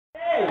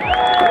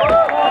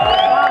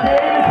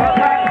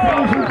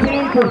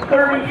for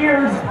 30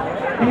 years,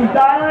 and he's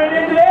dialing it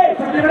in today,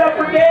 so give it up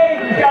for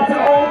Dave. He's got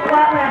some old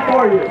flatland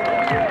for you.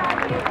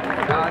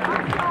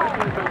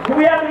 Can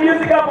we have the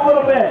music up a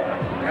little bit?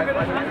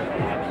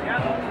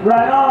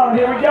 Right on,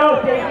 here we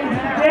go. Dave needs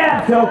to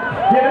dance, so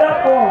give it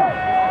up for him.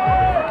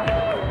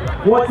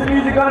 What's the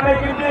music gonna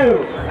make him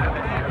do?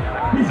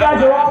 These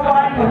guys are all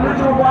riding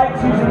original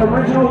bikes using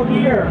original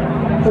gear,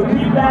 so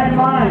keep that in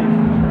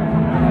mind.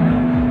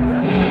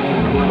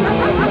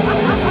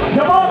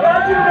 Come on,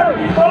 guys, you remember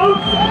these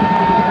folks?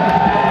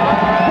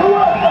 Who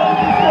else knows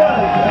these good?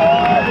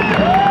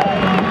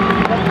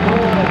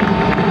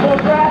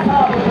 Little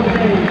grasshopper for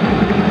me.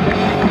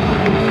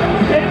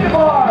 Stick the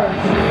bars.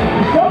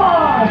 Come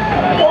on!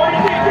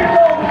 46 years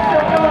old, we're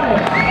still doing it.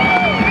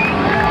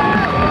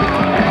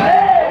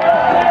 Hey,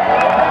 that's it.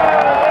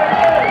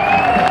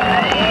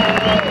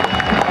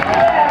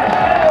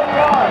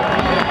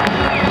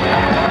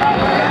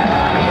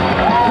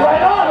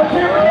 Right on, let's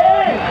hear it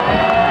again.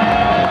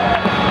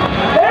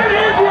 There it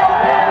is, the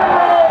old man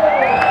roll.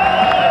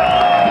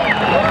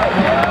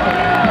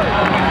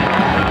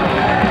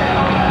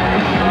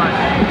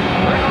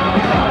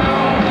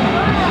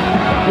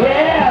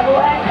 Yeah, the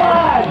last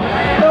five.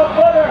 No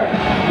footer.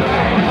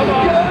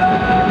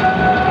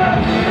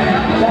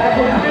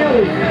 Backwards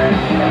Billy.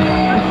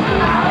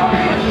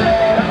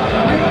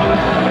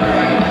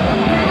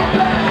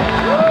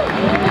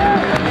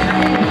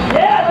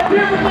 Yeah, let's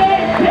hear it for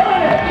Dave,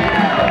 killing it.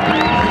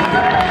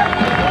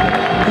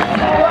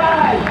 All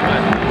right,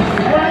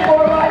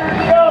 24 riders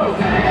to go.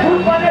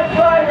 Who's my next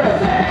rider?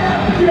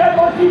 You guys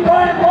want to see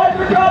Brian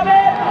Blyther drop in?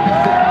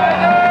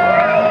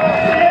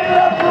 Give it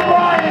up for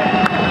Brian.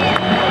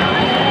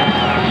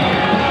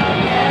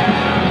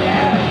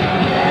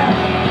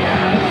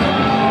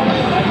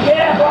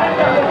 Yeah, Brian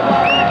got a little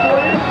flatland for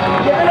you.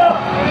 Give it up.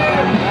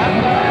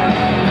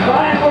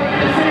 Brian worked in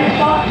the city of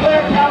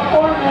Montclair,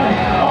 California,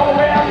 all the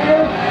way out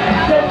here.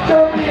 Said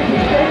Germany is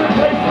his favorite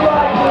place to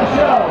ride for a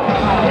show.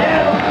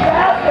 Yeah, look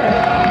faster.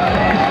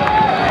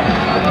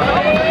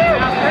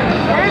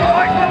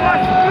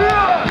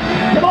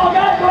 Come on,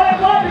 guys, Brian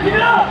Blyther, give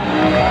it up.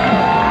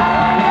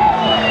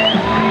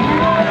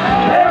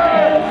 There it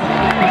is.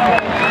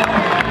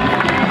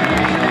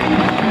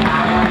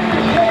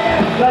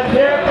 Let's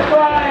hear it for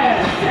Brian.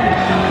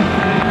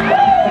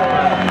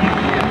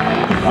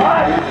 All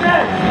right, who's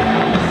next?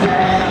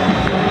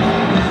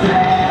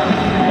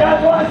 You guys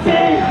want to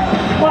see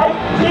Mike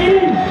T?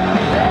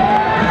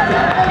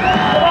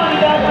 Come on, you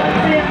guys, I've been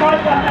seeing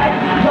Mike on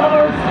magazine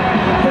covers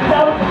since I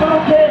was a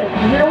little kid.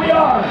 And here we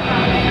are,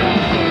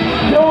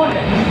 doing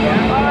it.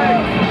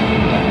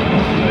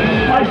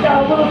 Mike's got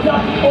a little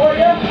something for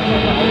you.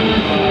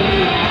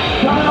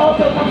 Coming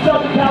also from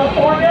Southern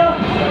California.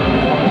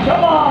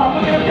 Come on,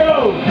 look at him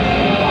go.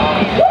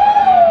 Woo!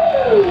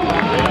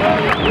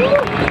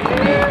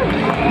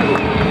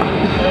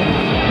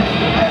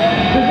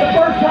 This is the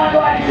first time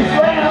riding the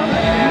Traum.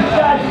 These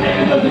guys are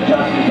making those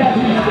adjustments as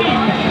we speak.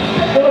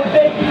 Little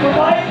fakey for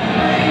Mike.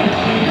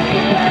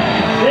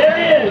 There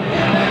he is.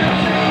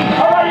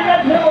 All right, you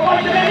guys hear what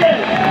Mike Dominguez.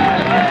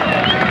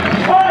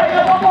 All right, we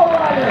got one more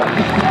rider.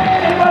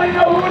 Anybody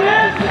know who it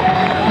is?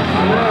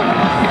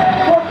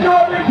 From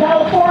Northern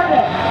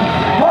California.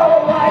 Haro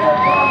rider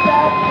from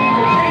back in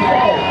the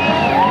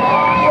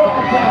Rom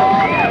Wilkerson.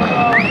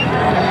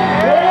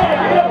 Yeah,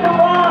 get up for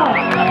Rom.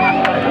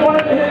 One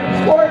of the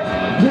sport's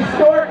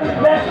historically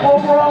best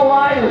overall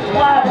riders,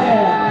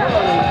 flathead,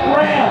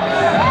 ramp,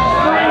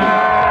 street,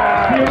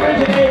 the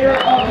originator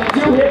of the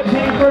two-hip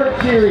chamber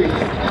series.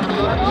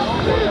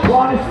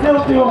 Ron is still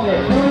doing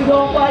it, doing his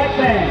own bike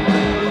thing,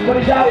 but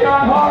he's out here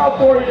on Haro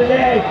for you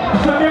today.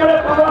 So give it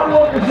up for Rom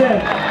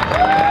Wilkerson.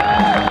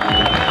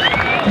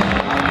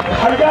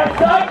 Are you guys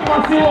psyched? You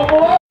want to see a little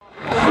more?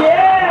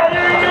 Yeah,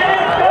 there he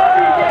is. Go,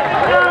 you get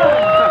it done.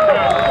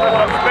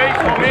 Space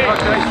for me.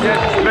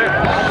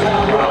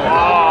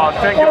 Oh,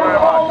 thank you very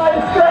much. All night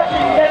of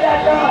stretching, get that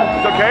done.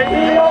 It's okay?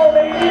 See you all,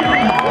 ladies.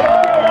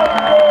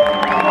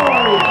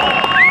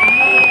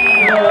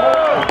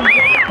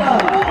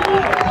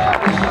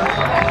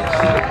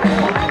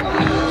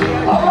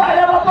 All right,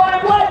 how about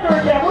Brian Blyther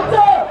again? What's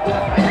up?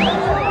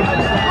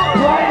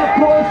 Brian, of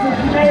course, as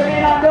you may or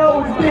may not know,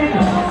 was a big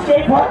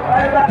skate park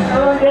rider back in the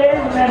early days,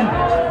 and then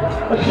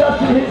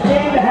adjusted his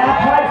game to half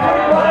pipe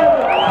skate rider.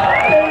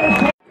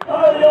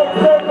 Oh, the old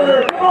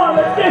surfer. Come on,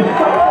 let's get it.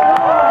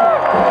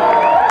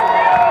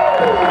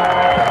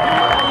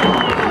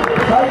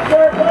 Tight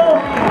circle.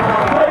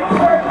 Tight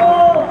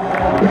circle.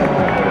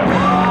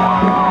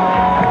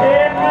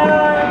 And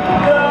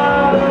go.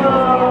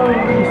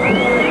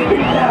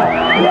 Peace out.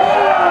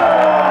 Yeah!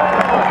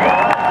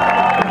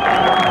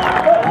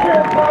 Let's hear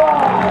it for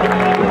Ron.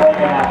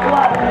 Bringing that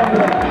flatland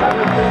in.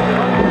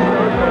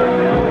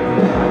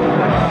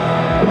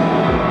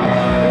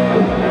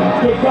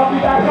 Get Guppy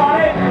back on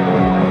it.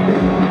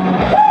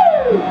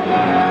 Woo!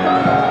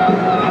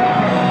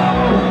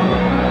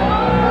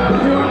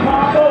 Doing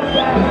combos,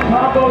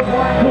 combos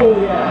weren't cool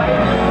yet.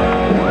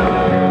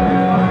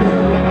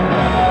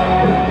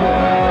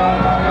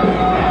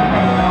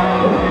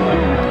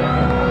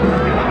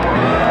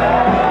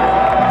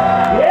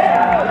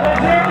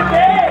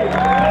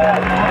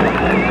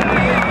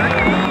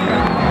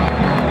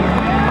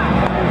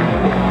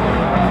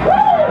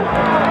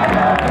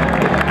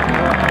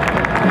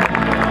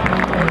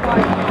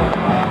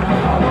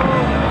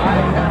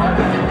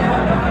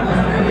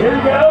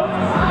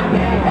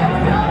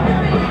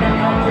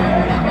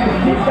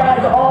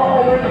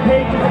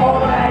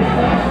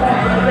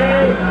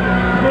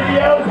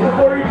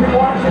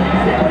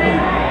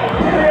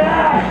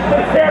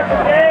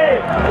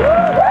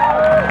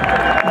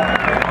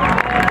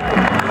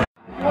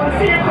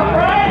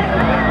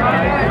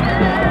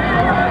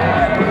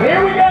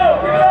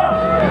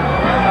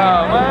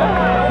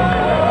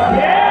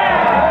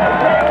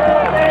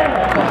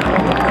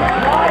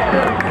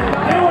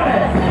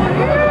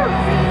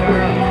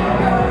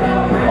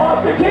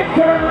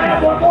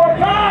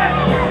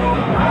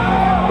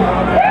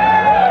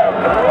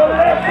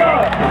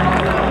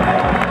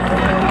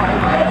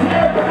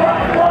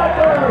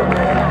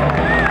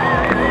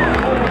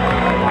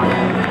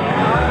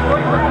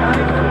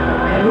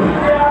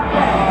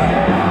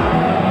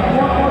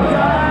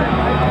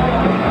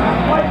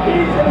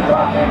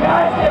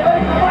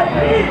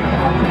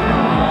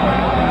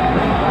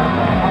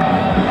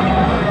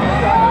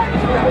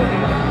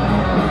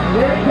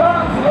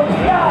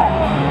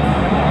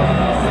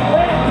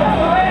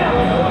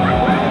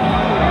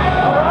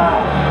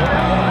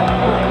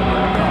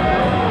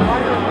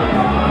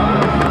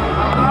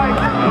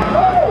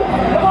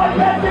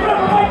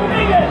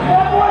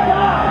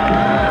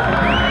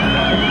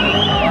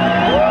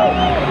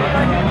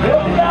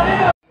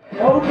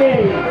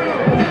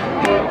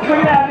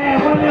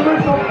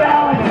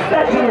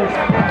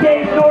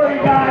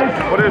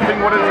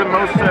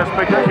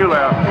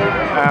 regular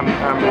kind of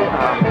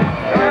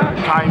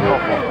BMX.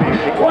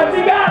 What's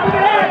he got? Look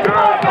at that! Come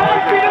on,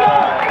 guys, speed it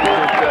up!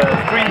 Is it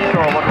street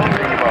or what are you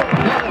thinking about?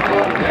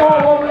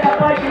 All over that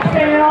bike and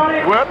standing on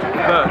it. What?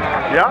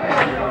 Yeah?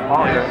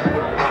 Oh,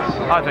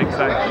 yeah. I think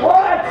so.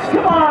 What?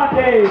 Come on,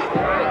 Dave.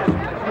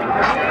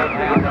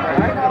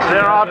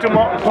 There are two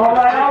more. All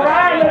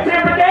right, let's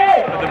hear for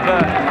Dave.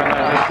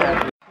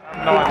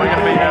 No, we're going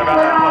to be here about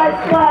that. Nice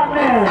flat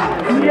man.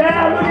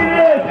 Yeah, look at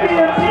this.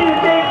 BMC and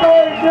Dave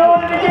Nourie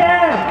doing it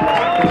again.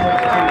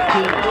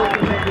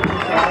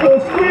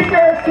 Those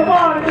squeakers, come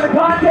on, into the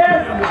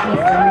contest.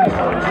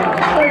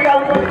 We got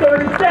about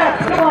 30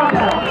 steps. Come on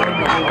now.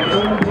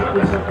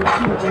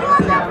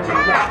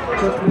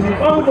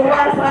 Oh, the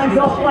last time he's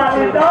all flat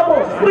man double.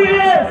 Look at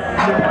this.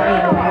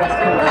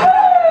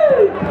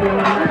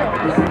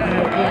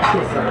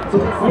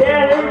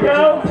 Yeah, there we go.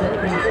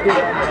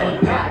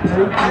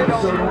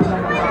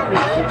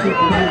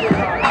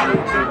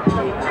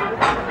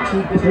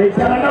 He's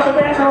got another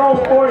banderolle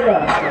for you.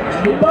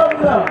 He loves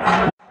them.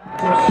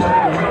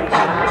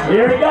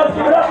 Here he goes.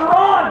 Give it up for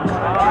Ron.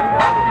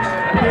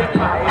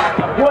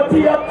 What's he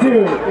up to?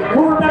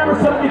 Who remembers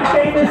some of the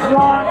famous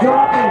Ron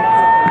droppings?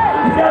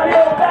 He's got the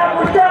old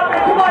backwards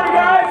dropping. Come on, you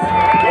guys.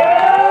 Give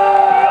it up.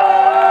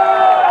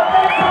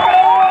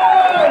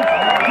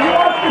 He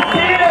wants to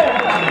see it.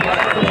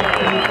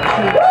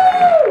 Woo!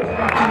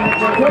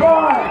 Come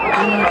on.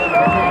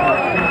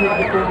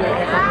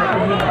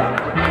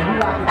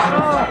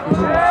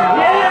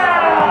 Yeah!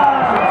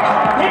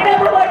 He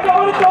never let go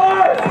of the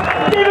doors.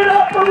 Give it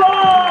up for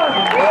Ron.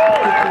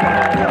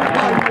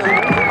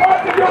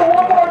 Let's do it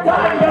one more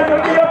time. You guys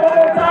gonna give it up one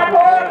more time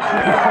for him?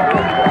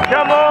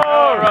 Come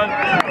on, Ron.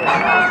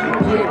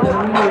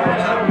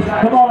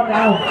 Come on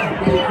now.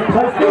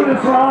 Let's do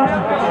this, Ron.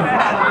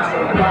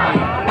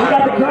 We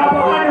got the crowd